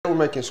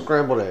making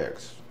scrambled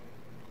eggs,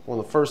 one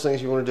of the first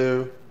things you want to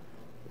do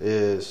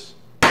is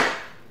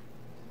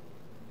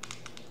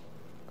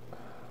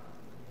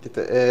get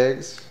the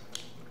eggs,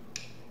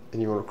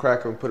 and you want to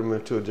crack them and put them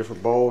into a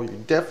different bowl.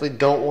 You definitely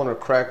don't want to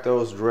crack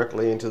those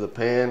directly into the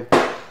pan.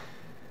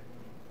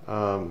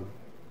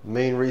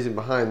 Main reason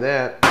behind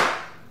that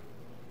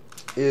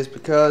is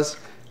because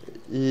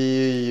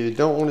you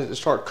don't want it to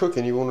start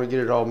cooking. You want to get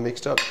it all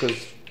mixed up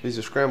because these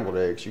are scrambled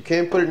eggs. You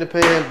can put it in the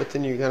pan, but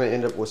then you kind of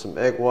end up with some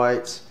egg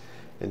whites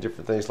and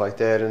different things like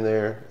that in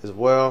there as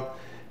well.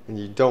 And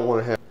you don't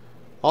want to have.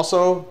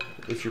 Also,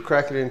 if you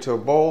crack it into a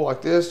bowl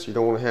like this, you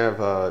don't want to have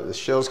the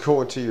shells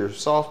go into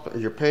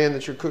your pan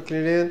that you're cooking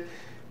it in.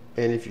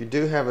 And if you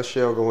do have a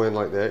shell go in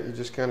like that, you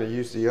just kind of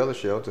use the other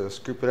shell to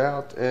scoop it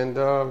out and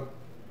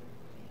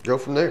go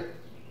from there.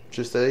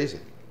 Just that easy.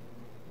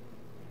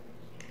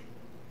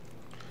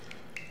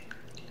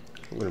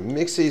 I'm going to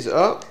mix these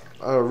up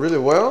really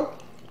well.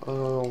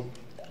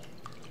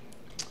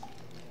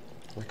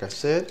 Like I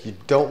said, you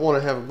don't want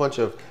to have a bunch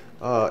of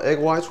egg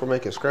whites. We're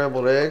making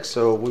scrambled eggs,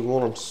 so we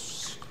want them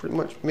pretty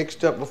much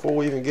mixed up before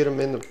we even get them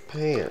in the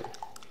pan.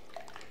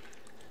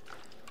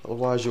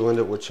 Otherwise you'll end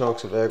up with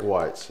chunks of egg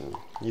whites, and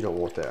you don't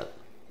want that.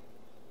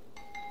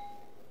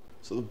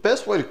 So the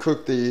best way to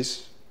cook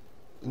these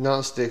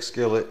non-stick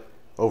skillet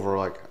over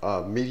like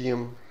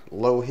medium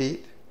low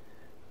heat.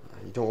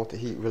 You don't want the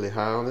heat really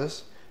high on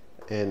this.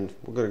 And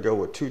we're going to go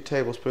with 2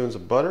 tablespoons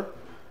of butter.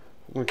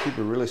 We're going to keep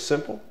it really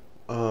simple.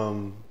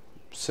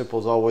 Simple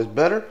is always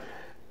better.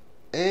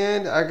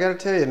 And I got to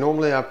tell you,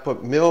 normally I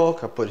put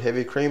milk, I put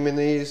heavy cream in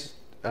these.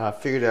 I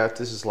figured out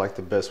this is like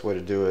the best way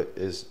to do it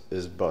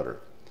is butter.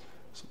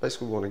 So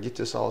basically we want to get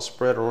this all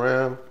spread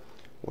around.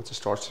 Once it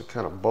starts to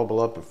kind of bubble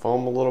up and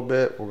foam a little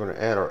bit, we're going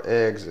to add our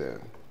eggs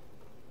in.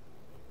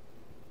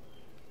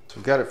 So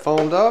we've got it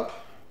foamed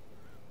up.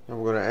 Now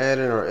we're going to add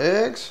in our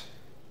eggs.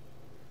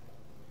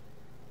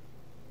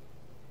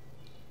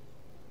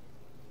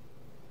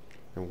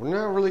 And we're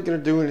not really going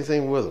to do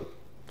anything with them.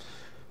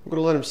 We're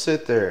going to let them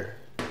sit there.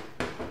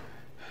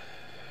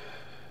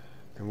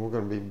 And we're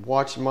going to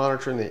be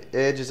monitoring the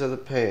edges of the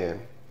pan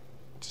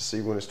to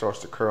see when it starts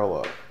to curl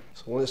up.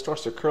 So when it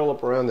starts to curl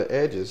up around the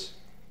edges,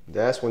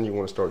 that's when you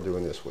want to start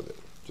doing this with it.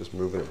 Just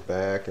moving it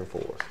back and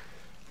forth.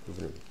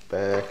 Moving it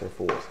back and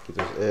forth. Get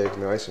those eggs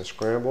nice and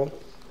scrambled.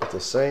 At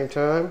the same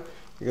time,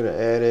 you're going to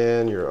add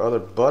in your other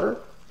butter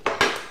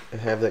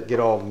and have that get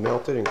all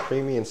melted and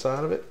creamy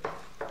inside of it.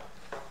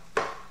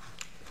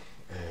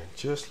 And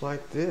just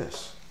like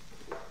this,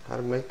 how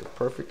to make the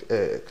perfect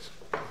eggs.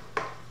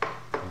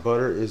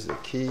 Butter is the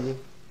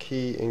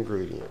key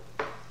ingredient.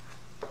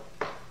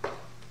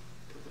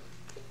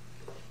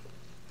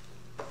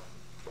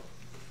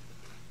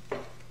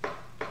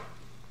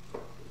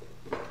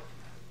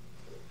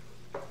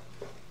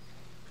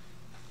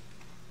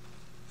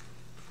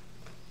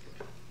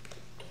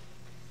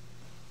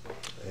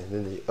 And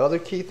then the other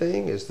key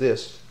thing is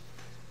this.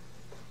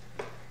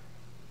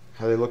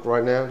 How they look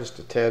right now, just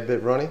a tad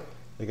bit runny.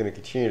 They're going to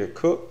continue to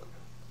cook,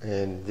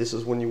 and this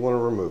is when you want to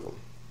remove them.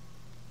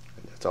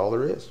 And that's all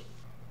there is.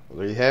 Well,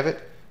 there you have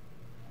it.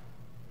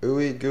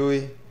 Ooey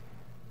gooey,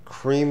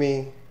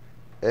 creamy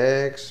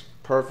eggs,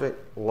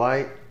 perfect,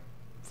 light,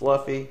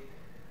 fluffy.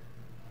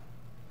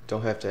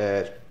 Don't have to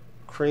add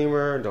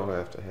creamer, don't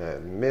have to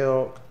add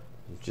milk,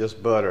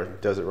 just butter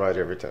does it right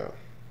every time.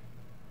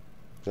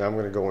 Now I'm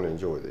going to go and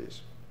enjoy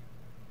these.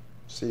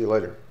 See you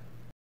later.